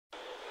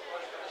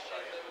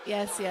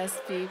Yes, yes,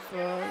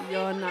 people.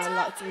 You're now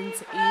locked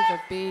into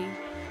EVA BE.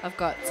 I've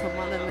got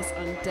Tomonimus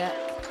on deck.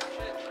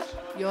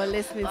 You're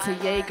listening to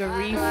Jäger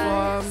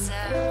Reform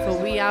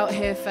for We Out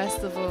Here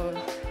Festival.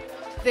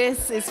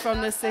 This is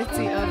from the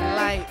City of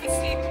Lights.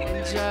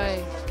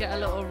 Enjoy. Get a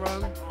little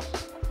rum.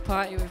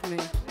 Party with me.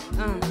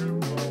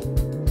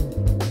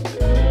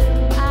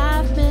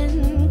 I've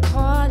been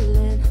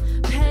calling,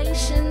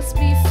 patience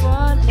be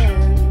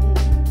falling.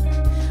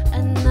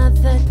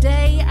 Another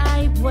day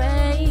I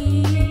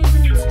wait,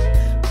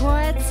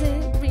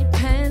 courting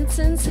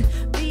repentance.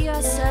 Be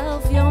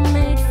yourself, you're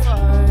made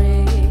for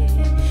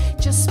it.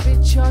 Just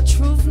spit your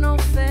truth, no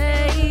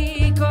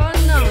fake. Oh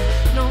no,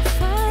 no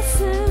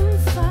fuss and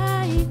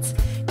fight.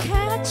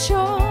 Catch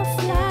your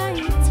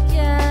flight,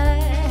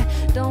 yeah.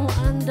 Don't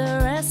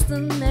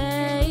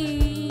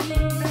underestimate.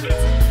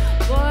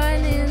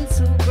 Born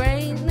into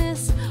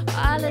greatness,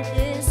 all of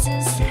this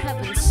is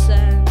heaven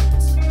sent.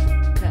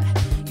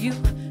 You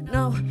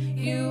know,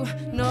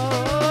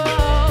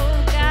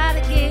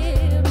 gotta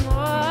get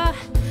more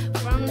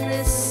from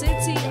this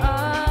city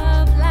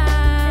of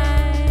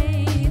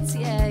lights.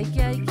 Yeah,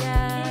 yeah,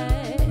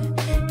 yeah,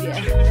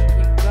 yeah.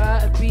 We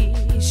gotta be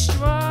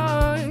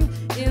strong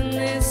in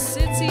this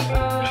city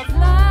of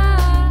lights.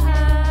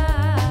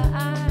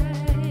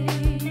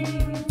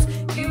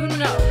 You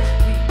know,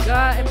 we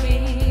gotta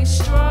be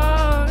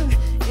strong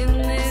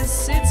in this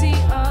city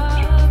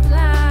of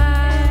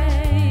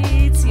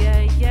lights.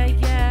 Yeah, yeah,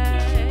 yeah.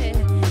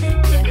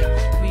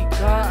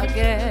 Gotta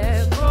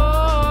get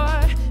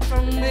more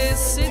from this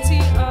city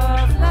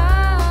of light.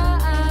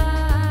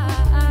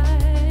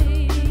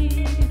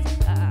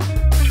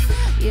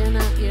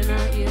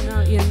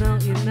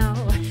 You know,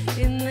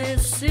 in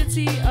this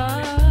city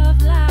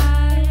of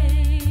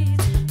light.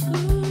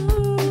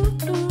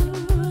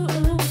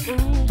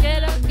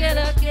 Get up, get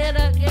up, get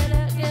up, get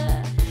up, get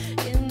up.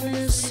 In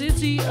this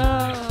city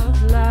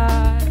of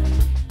light.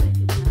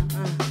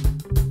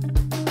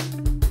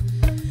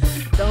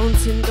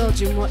 Don't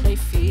indulge in what they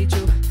feed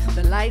you.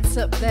 The lights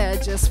up there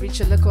just reach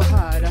a little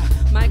harder.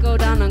 Might go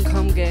down and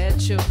come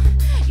get you.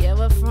 Yeah,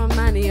 we're from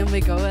Manny and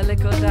we go a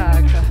little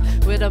darker.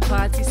 We're the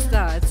party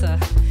starter.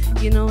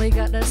 You know we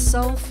got the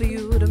soul for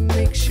you that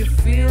makes you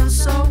feel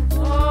so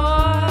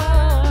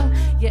warm.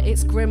 Yeah,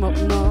 it's grim up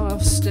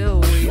north,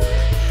 still we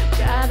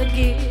gotta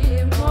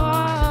get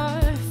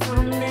more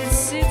from this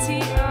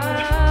city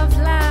of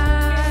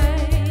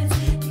light.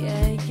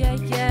 Yeah, yeah,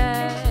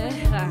 yeah,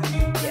 yeah.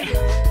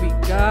 We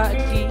gotta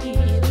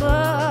get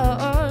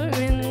more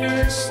in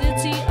this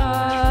city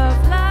of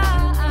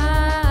light.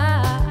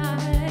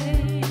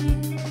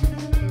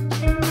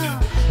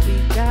 We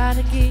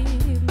gotta get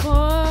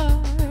more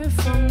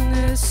from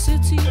this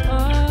city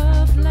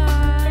of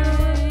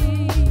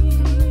light.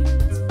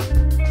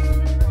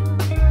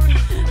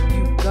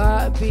 You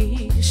gotta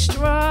be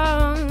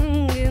strong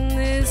in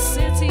this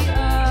city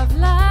of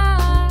light.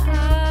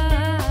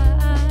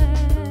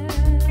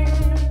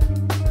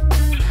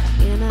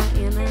 You know,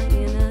 in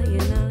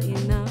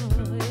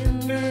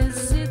this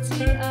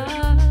city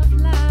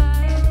of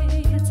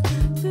light.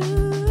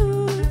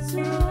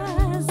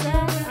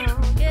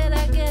 Get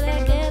up, get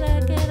up, get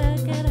up, get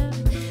up, get up.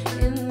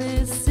 In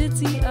this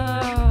city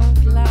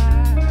of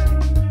light.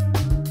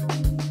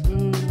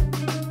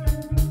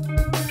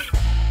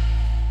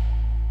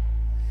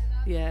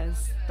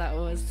 Yes, that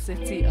was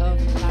City of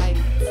Light.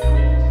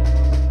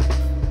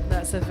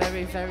 That's a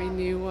very, very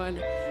new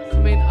one.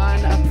 Coming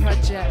on a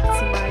project,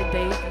 my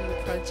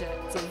debut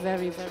project,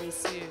 very, very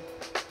soon.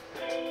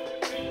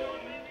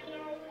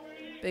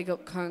 Big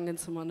up Kong and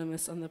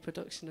Tomonimus on the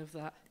production of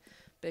that.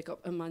 Big up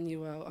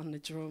Emmanuel on the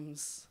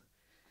drums.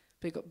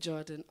 Big up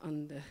Jordan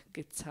on the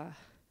guitar.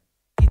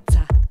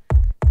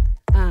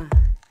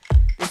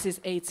 This is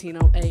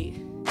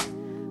 1808.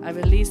 I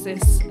released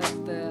this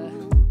at the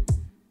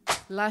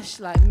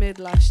mid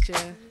last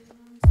year.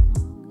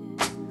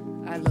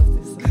 I love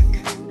this song.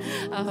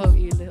 I hope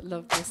you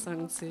love this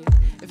song too.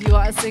 If you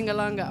want to sing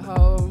along at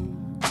home,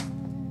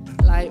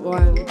 light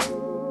one,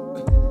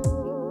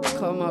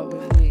 come up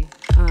with me.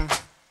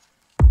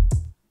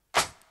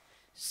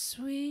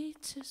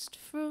 Sweetest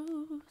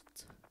fruit,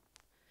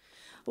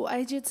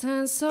 why'd you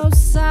turn so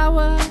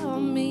sour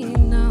on me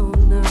now?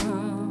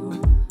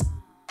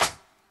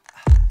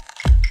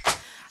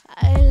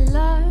 I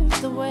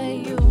love the way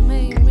you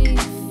make me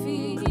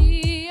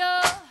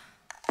feel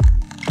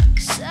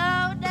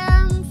so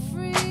damn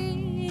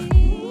free,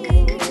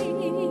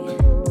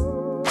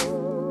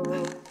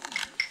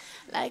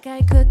 like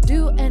I could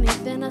do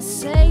anything or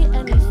say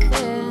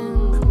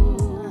anything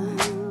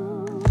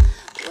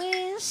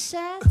with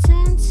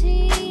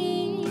certainty.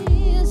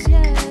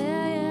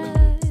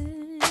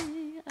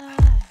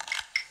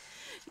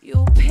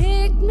 You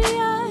picked me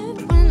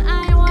up when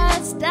I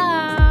was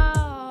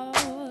down.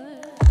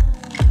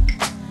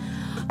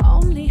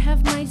 Only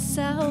have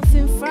myself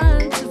in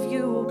front of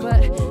you,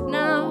 but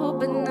now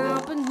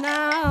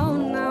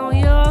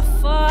you're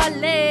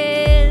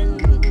falling.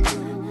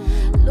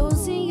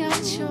 Losing your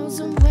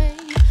chosen way,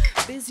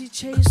 busy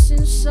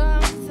chasing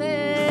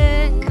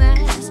something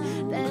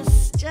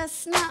that's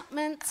just not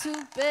meant meant to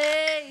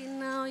be.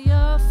 Now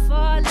you're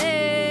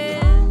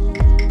falling,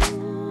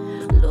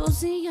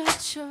 losing your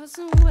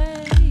chosen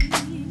way.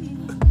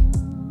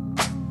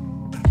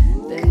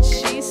 Then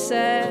she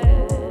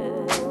said,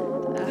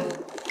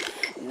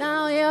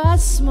 now you're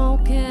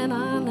smoking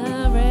on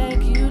a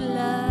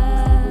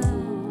regular.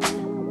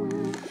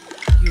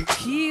 You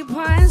keep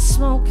on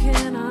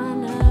smoking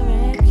on a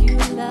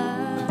regular.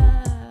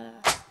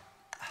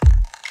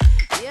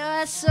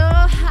 You're so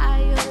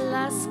high you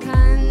lost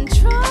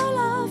control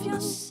of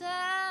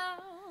yourself.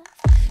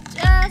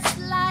 Just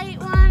light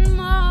one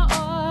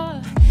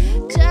more,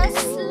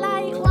 just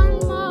light one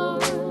more.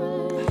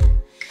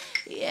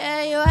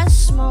 Yeah, you're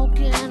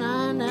smoking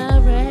on a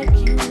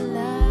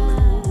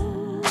regular.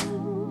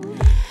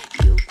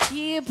 You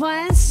keep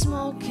on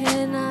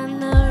smoking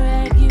on a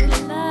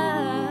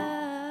regular.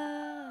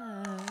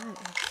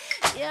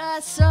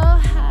 You're so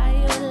high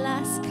you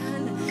lost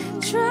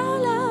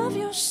control of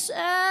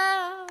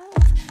yourself.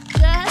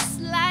 Just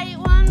light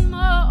one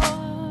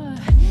more,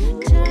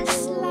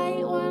 just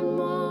light one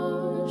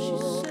more, she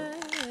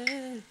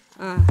said.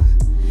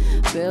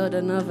 Build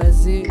another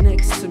zoo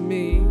next to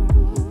me.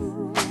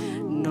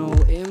 No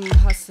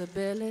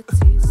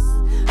impossibilities.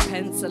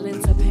 Pencil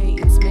into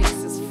paintings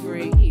makes us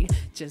free.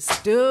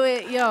 Just do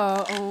it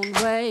your own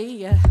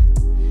way.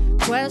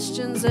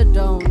 Questions that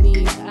don't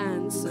need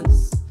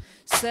answers.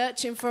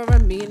 Searching for a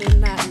meaning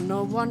that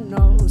no one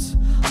knows.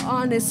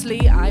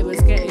 Honestly, I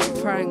was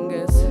getting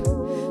prangers.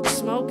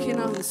 Smoking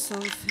on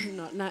something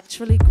not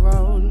naturally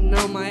grown.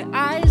 Now my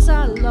eyes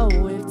are low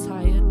with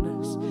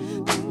tiredness.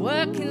 Been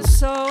working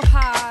so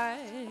hard.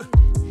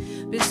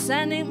 Been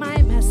sending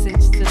my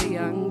message to the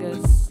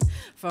youngest.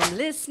 From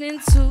listening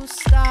to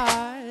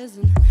stars.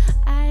 And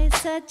I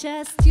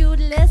suggest you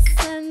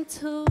listen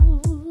to.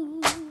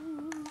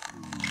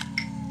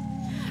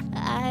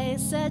 I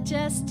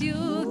suggest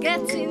you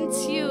get in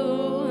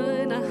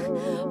tune.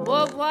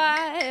 Oh,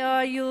 why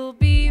or you'll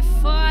be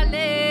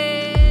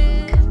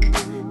falling,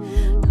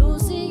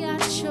 losing your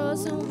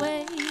chosen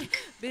way,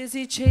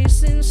 busy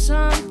chasing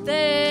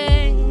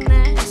something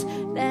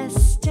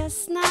that's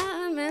just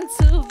not meant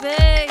to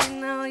be.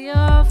 Now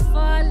you're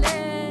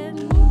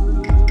falling,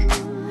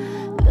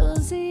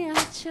 losing your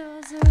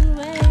chosen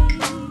way.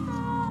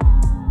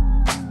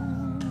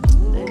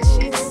 Then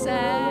she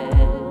said,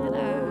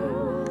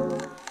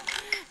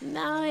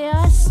 now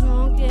you're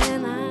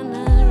smoking on a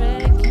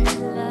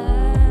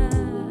regular.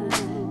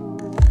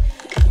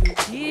 You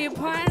keep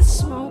on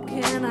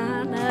smoking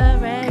on a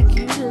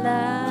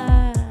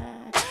regular.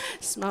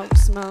 Smoke,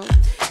 smoke.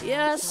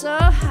 You're so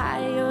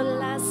high you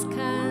lost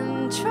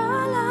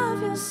control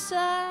of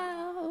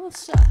yourself.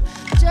 So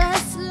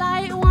just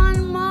light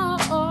one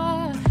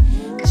more,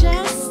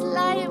 just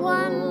light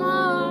one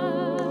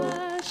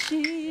more,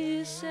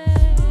 she said.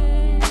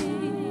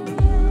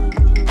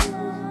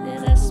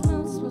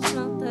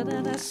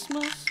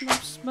 Smoke,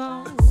 smoke,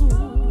 smoke.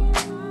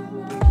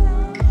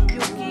 You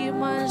keep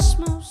on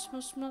smoke,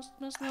 smoke, smoke,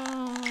 smoke,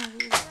 smoke.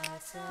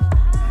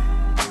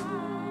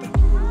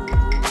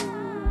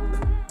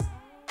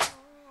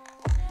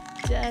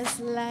 Just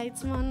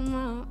light one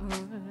more,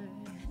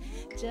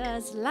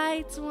 just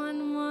light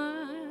one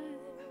more.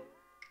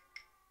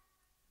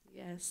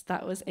 Yes,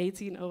 that was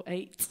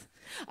 1808.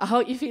 I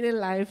hope you're feeling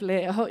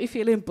lively. I hope you're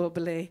feeling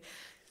bubbly.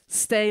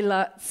 Stay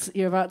locked.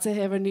 You're about to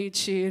hear a new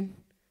tune.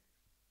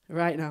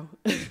 Right now.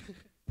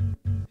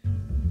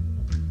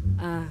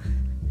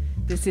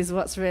 This is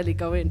what's really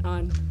going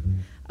on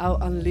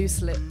out on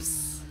Loose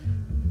Lips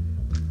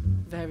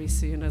very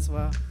soon as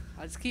well.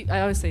 I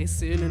always say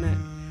soon, innit?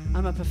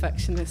 I'm a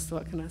perfectionist,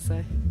 what can I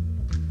say?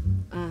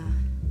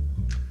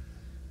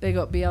 Big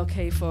up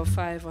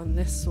BLK45 on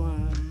this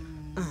one.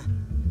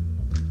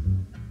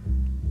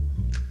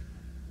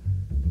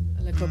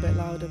 A little bit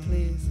louder,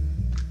 please.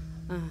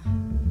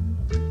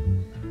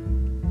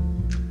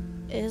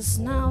 It's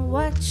not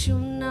what you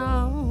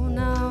know,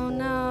 no,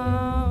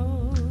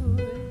 no.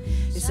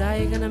 It's how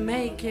you gonna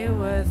make it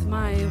worth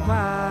my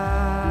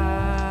while.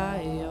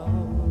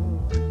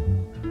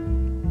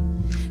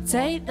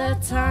 Take the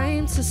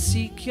time to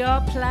seek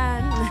your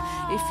plan.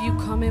 If you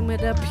come in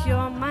with a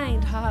pure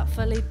mind,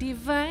 heartfully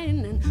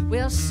divine, and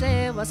we'll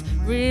say what's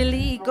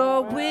really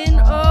going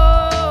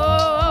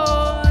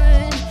on.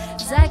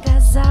 Zaga,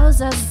 zow,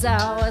 zow,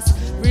 zow, what's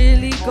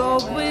really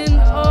going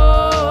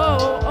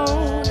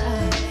on.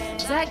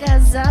 Zaga,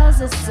 zow,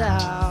 zow,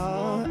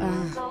 zow.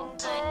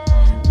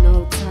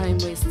 No time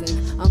wasting,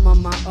 I'm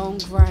on my own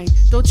grind.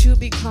 Don't you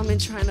be coming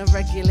trying to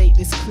regulate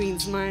this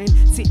queen's mind.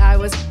 See, I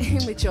was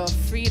in with your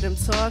freedom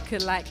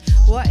talking like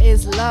what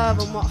is love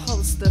and what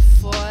holds the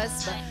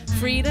force. But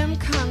freedom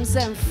comes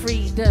and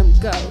freedom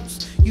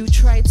goes. You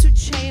try to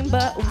chain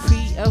but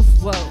we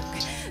awoke.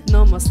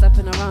 No more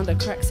stepping around the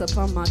cracks up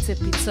on my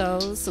tippy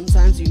toes.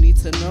 Sometimes you need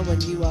to know when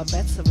you are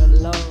better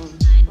alone.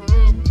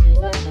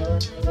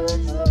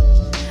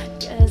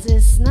 Cause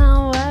it's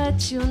not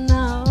what you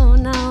know,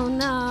 no,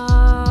 no.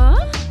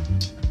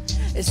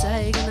 It's how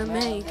you gonna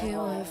make it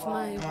worth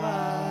my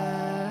while.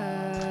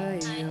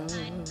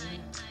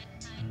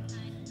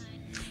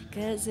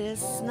 'Cause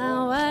it's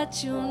not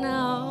what you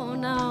know,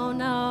 no,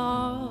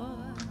 no.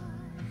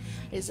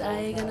 It's how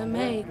you gonna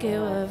make it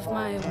worth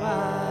my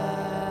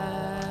while.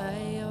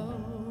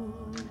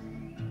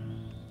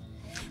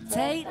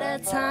 Take the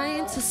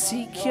time to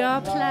seek your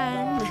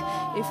plan.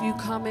 If you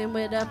come in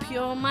with a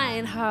pure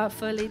mind, heart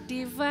fully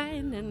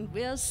divine, and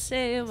we'll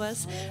say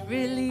what's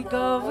really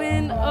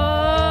going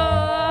on.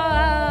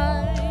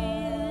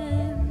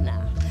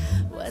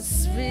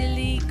 What's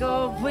really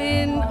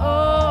going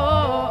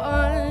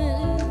on?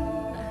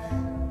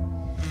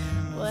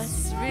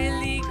 What's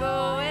really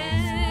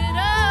going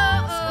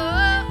on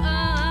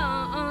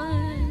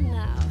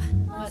now?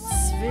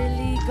 What's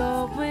really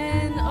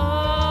going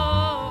on?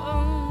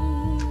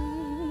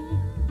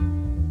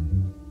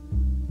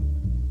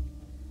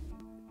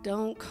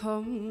 Don't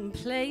come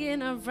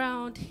playing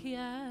around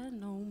here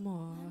no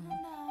more.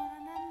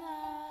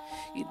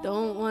 You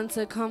don't want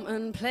to come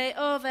and play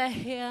over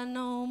here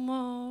no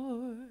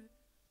more.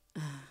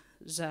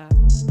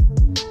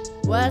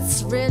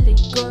 What's really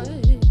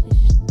good?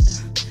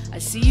 I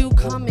see you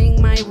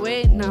coming my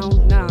way now,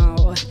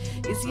 now.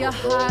 Is your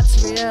heart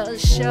real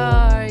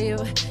sure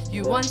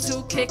you want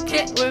to kick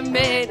it with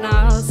me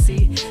now?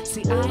 See,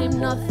 I'm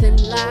nothing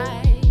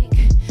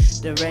like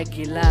the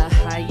regular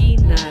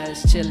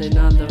hyenas chilling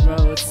on the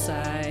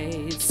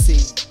roadside.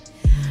 See,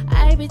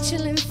 I be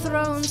chilling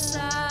throne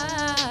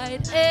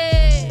side,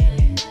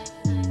 hey.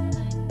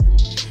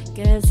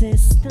 'Cause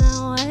it's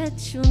not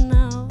what you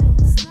know.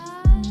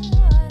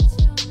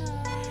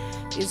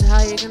 Is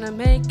how you're gonna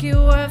make it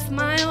worth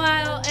my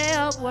while,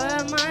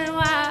 worth my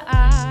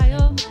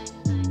while.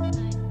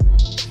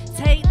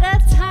 Take the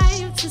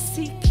time to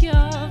seek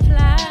your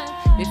plan.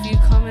 If you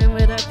come in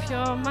with a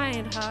pure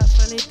mind, heart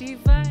fully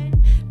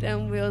divine,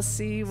 then we'll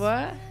see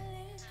what's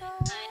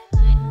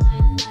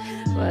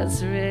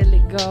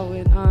really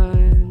going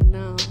on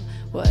now.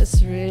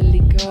 What's really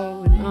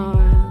going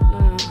on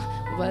now?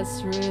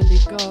 What's really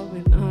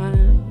going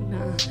on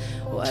now?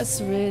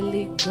 What's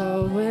really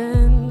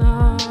going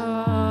on?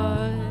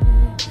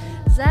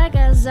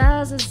 Zaga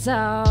za za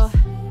za,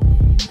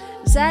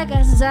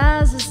 zaga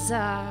za za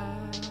za.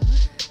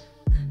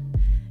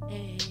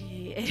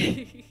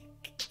 Hey.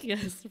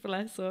 Yes,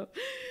 bless up.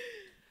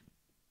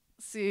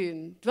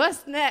 Soon.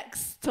 What's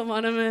next,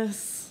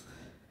 Tomonimus?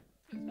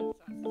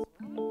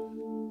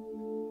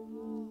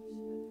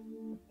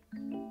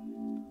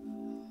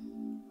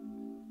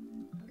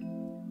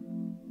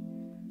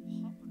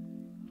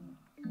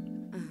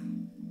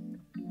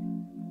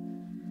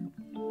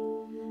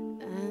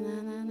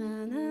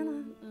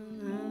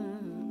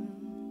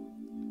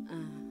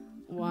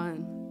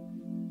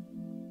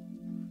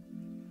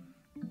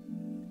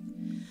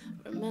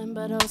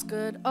 Remember those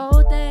good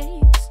old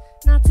days?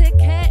 Not a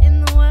care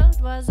in the world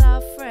was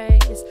our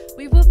phrase.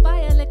 We would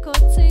buy a little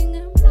thing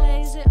and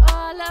blaze it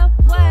all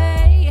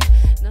away.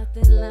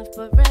 Nothing left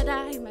but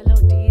red-eye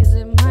melodies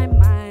in my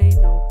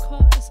mind. No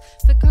cause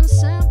for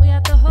concern, we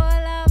had the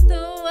whole of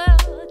the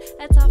world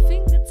at our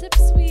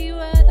fingertips. We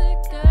were the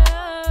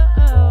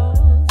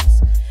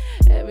girls,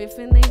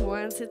 everything they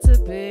wanted to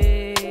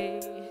be.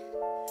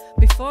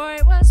 Before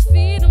it was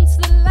freedom to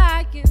the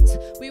lions,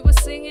 we were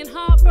singing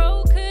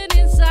heartbroken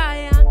in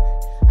Zion.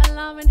 And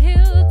Lauren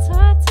Hill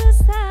taught us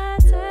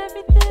that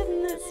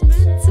everything that's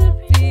meant to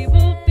be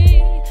will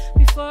be.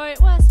 Before it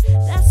was,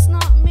 that's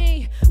not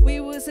me. We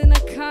was in a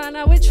car,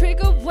 now we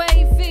trigger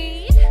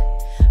wavy,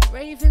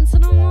 raving to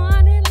the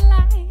morning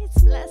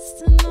lights. Blessed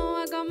to know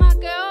I got my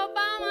girl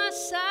by my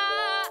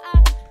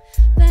side.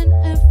 Then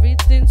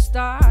everything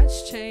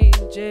starts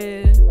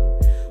changing.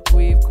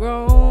 We've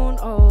grown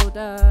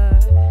older,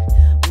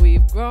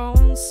 we've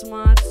grown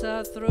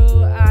smarter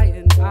through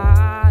iron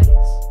eyes.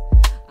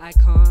 I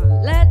can't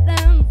let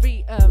them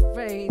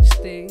rearrange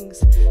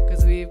things,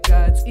 'cause we've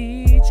got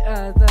each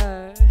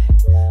other.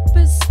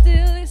 But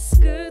still it's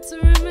good to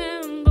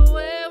remember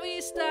where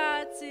we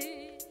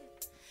started.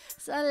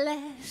 So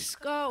let's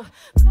go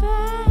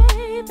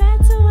back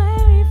to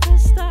where we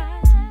first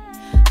started.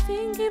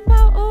 Thinking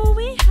about all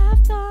we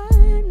have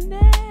done,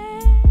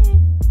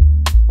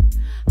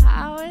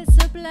 how it's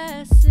a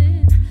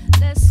blessing.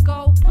 Let's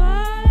go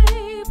back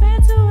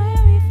to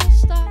where we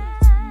first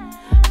started.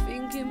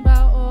 Thinking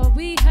about all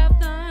we have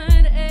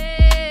done,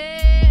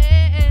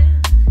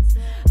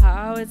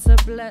 how it's a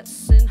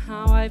blessing,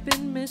 how I've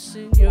been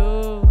missing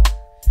you.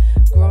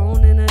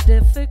 Grown in a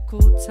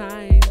difficult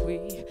time,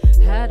 we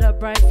had a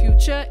bright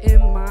future in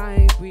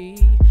mind.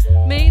 We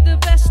made the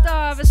best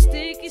of a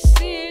sticky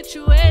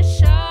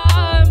situation.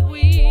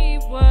 We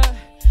were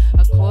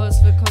a cause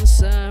for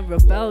concern,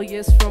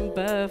 rebellious from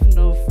birth,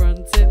 no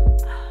fronting.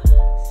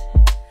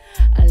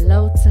 A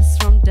lotus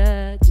from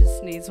dirt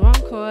just needs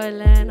one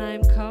coil and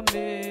I'm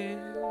coming.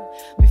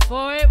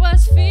 Before it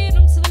was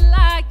freedom to the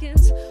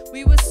lions,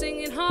 we were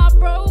singing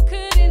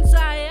heartbroken in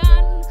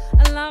Zion.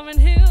 And Lauren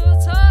Hill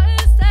taught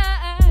us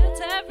that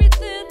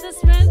everything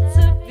that's meant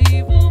to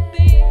be will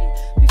be.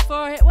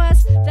 Before it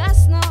was,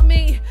 that's not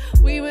me.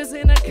 We was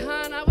in a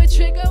car, now we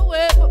trigger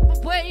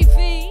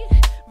wavy,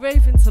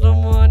 raving to the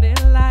morning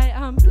light.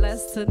 I'm blessed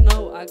just to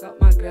know I got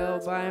my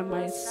girl by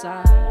my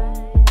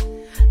side.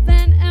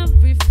 Then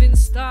everything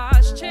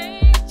starts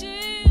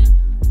changing.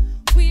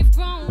 We've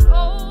grown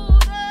older,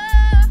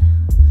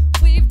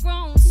 we've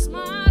grown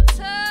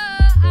smarter.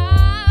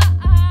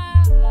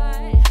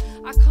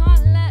 I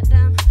can't let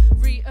them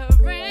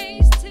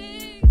rearrange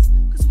things,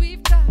 'cause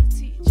we've got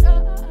each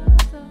other.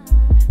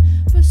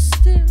 But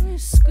still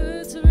it's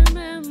good to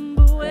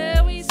remember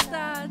where we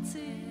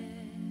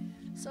started.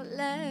 So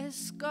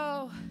let's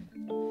go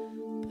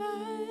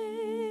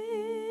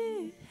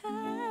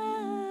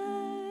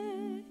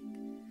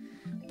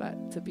back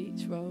to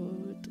Beach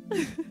Road.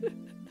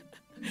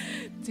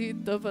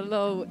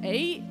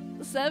 2008,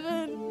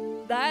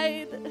 7,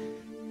 9.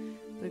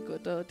 The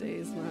good old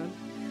days, man.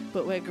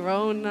 But we're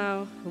grown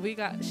now. We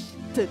got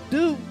to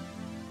do.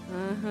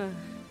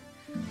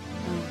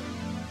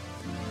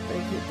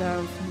 Break it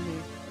down for me.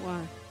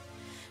 One.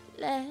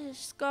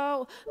 Let's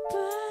go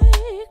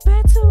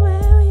back to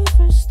where we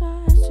first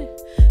started.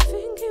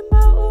 Thinking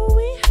about all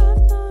we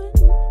have done.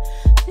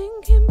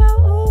 Thinking about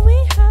all we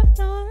have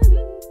done.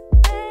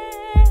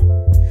 Yeah.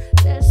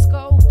 Let's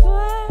go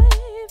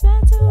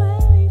back to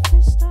where we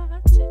first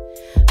started.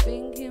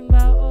 Thinking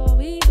about all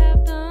we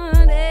have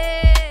done.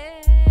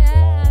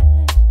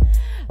 Yeah.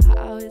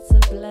 How it's a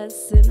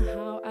blessing,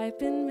 how I've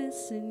been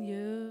missing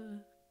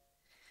you.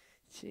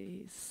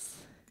 Jeez.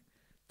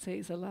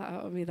 Takes a lot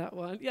out of me, that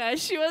one. Yeah,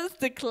 she wants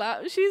to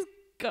clap. She's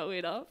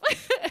going up.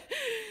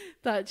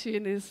 That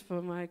tune is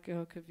for my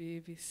girl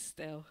Kabibi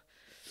still.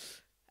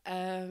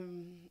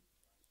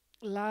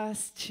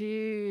 Last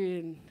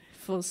tune,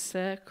 Full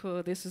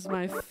Circle. This was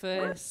my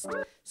first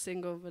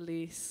single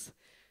release,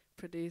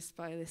 produced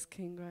by this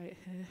king right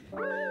here.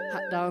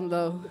 Hat down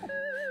low,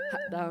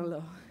 hat down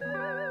low.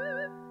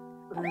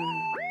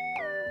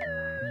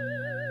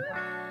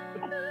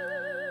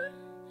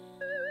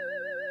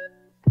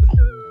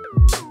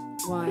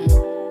 One.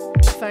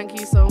 Thank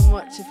you so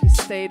much if you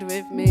stayed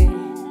with me.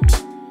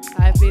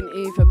 I've been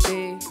EVA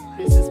BEE.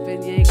 This has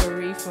been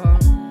Jäger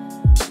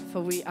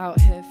for We Out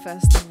Here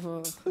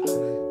Festival.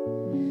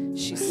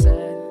 She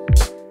said,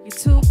 you're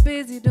too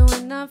busy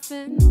doing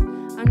nothing.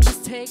 I'm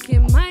just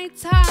taking my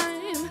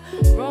time.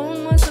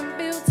 Rome wasn't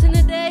built in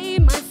a day,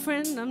 my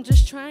friend. I'm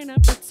just trying to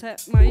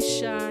protect my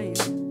shine.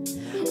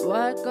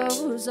 What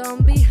goes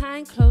on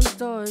behind closed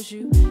doors,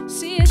 you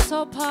see it's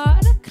all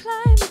part of the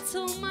climb,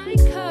 until my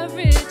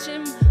courage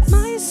and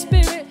my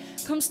spirit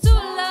comes to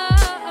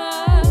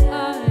life.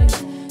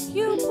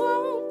 You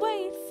won't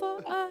wait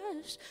for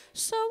us,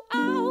 so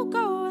I'll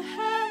go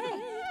ahead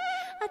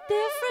a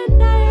different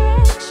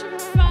direction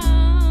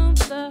from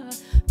the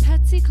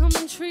petty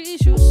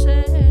commentaries you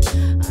said.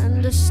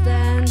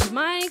 Understand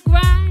my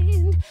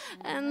grind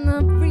and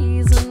the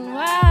reason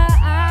why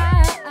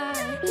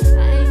I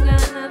ain't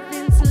got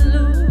nothing to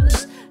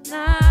lose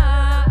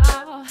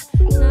now.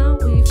 Now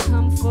we've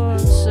come full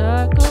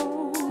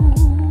circle.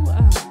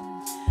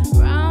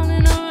 Round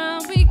and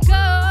around we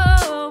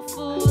go,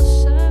 full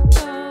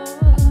circle.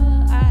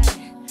 I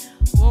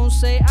won't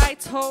say I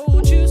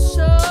told you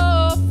so,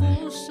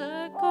 full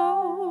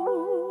circle.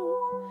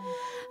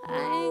 I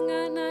ain't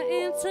got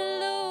nothing to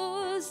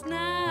lose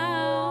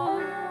now.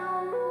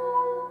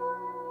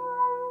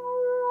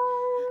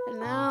 And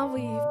now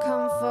we've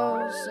come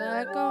full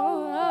circle.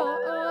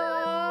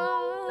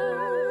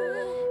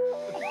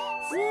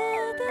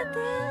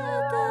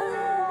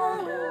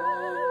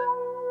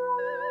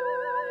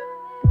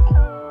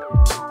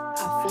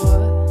 I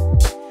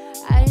thought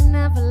I'd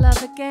never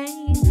love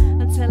again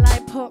until I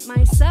put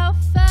myself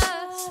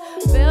first.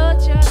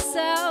 Build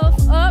yourself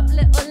up,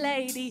 little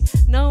lady.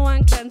 No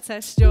one can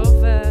test your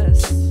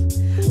verse.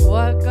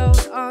 What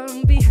goes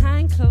on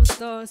behind closed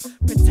doors,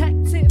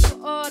 protect it for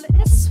all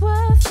it's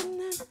worth, and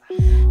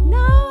then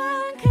no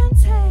one can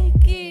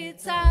take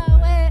it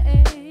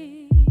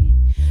away.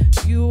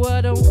 You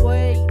wouldn't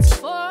wait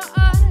for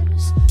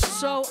us,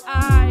 so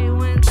I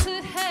went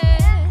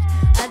ahead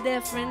a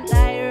different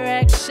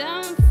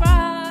direction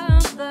from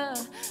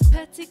the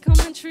petty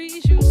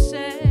commentaries you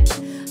said.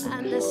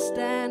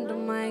 Understand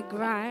my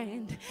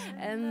grind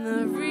and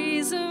the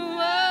reason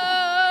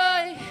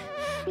why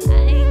I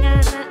ain't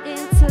got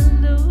nothing to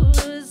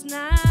lose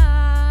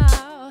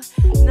now.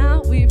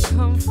 Now we've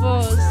come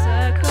full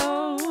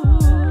circle.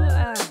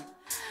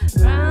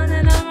 Round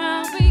and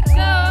around we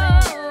go,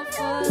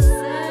 full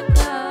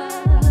circle.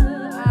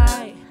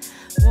 I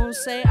won't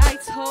say I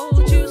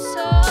told you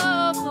so,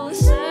 full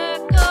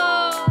circle.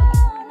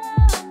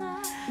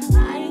 I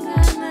ain't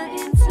got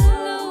nothing to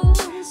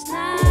lose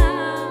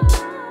now.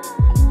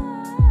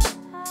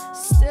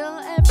 Still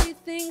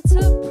everything to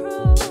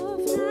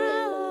prove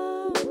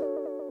now.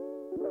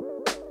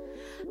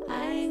 I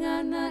ain't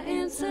got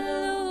nothing to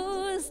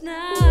lose now.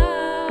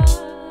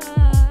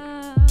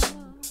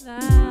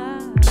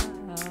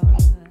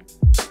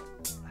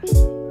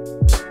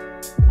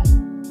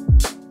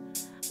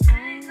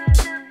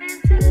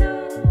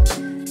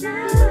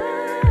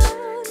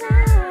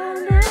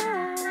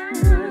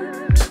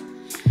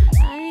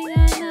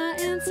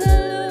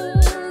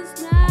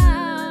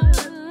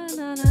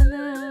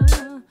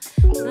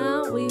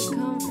 Now we've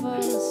come for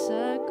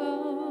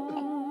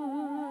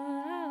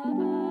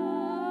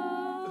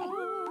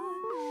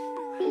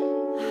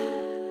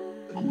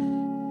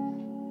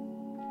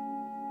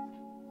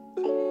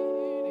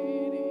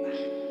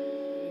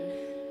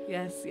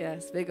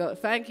Yes, big up.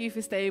 Thank you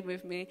for staying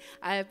with me.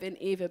 I have been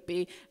EVA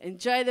BEE.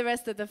 Enjoy the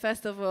rest of the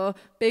festival.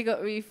 Big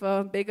up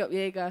Reform, big up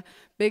Jäger,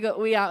 big up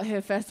We Out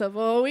Here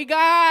Festival. We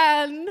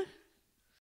gone!